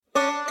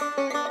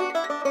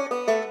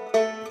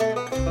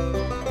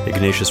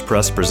Ignatius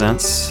Press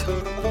presents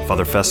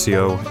Father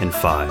Fessio in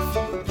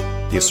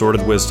 5, the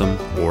assorted wisdom,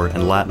 or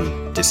in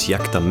Latin,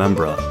 Disjecta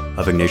Membra,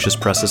 of Ignatius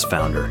Press's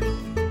founder.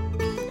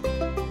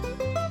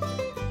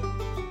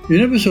 In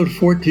episode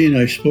 14,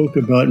 I spoke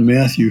about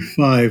Matthew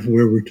 5,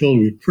 where we're told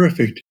to be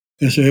perfect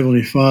as our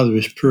Heavenly Father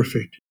is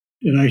perfect.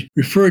 And I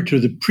referred to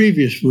the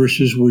previous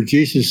verses where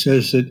Jesus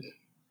says that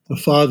the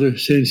Father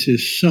sends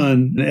His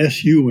Son,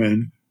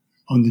 S-U-N,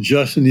 on the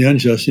just and the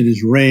unjust, and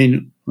His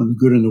reign on the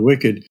good and the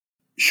wicked,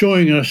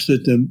 showing us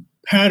that the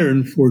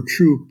pattern for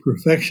true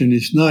perfection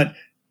is not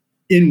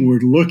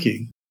inward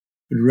looking,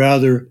 but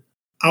rather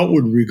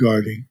outward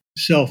regarding,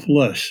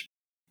 selfless.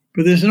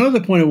 But there's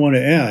another point I want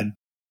to add.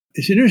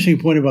 It's an interesting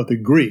point about the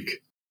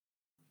Greek,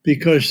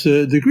 because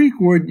the Greek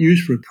word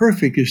used for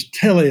perfect is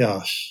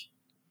teleos,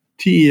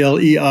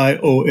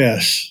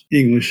 T-E-L-E-I-O-S,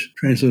 English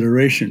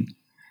transliteration.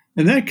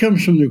 And that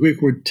comes from the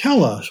Greek word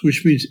telos,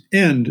 which means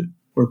end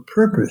or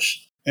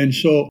purpose. And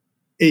so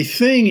a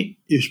thing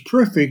is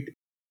perfect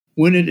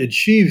when it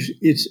achieves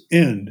its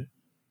end.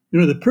 You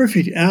know, the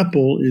perfect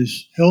apple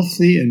is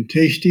healthy and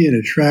tasty and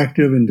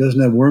attractive and doesn't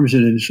have worms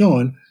in it and so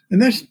on.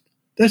 And that's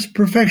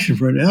perfection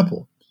for an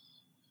apple.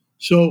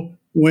 So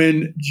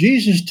when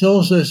Jesus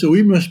tells us that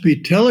we must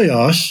be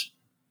teleos,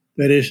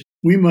 that is,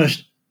 we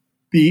must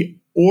be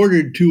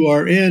ordered to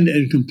our end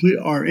and complete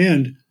our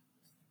end,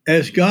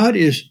 as God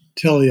is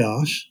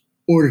teleos,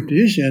 ordered to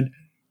His end,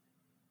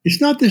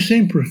 it's not the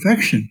same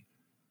perfection.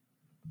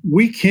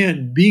 We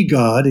can't be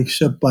God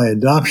except by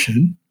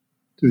adoption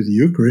through the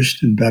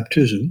Eucharist and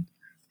baptism.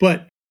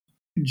 But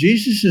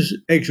Jesus'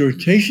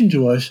 exhortation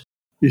to us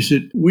is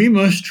that we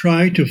must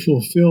try to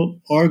fulfill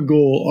our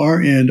goal,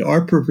 our end,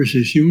 our purpose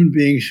as human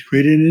beings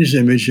created in His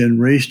image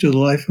and raised to the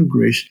life of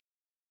grace,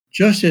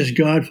 just as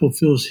God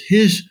fulfills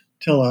His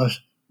telos,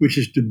 which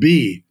is to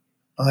be.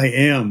 I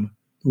am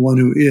the one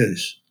who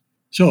is.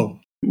 So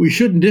we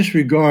shouldn't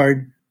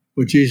disregard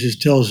what Jesus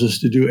tells us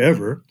to do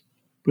ever.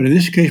 But in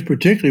this case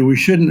particularly, we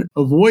shouldn't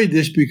avoid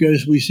this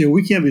because we say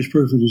we can't be as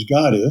perfect as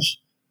God is.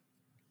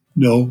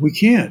 No, we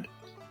can't.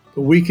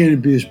 But we can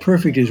be as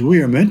perfect as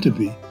we are meant to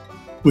be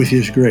with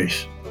His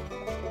grace.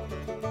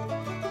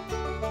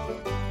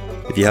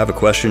 If you have a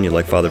question you'd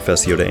like Father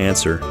Fessio to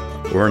answer,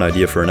 or an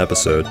idea for an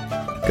episode,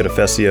 go to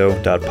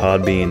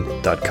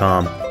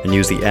fessio.podbean.com and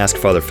use the Ask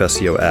Father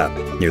Fessio app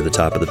near the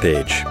top of the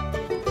page.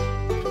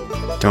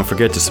 Don't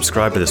forget to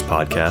subscribe to this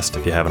podcast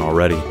if you haven't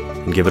already,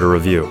 and give it a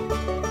review.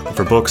 And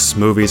for books,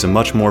 movies, and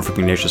much more from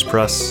Ignatius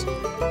Press,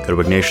 go to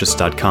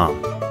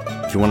ignatius.com.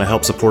 If you want to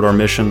help support our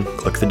mission,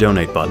 click the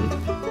donate button.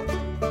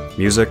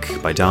 Music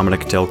by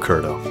Dominic Del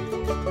Curto.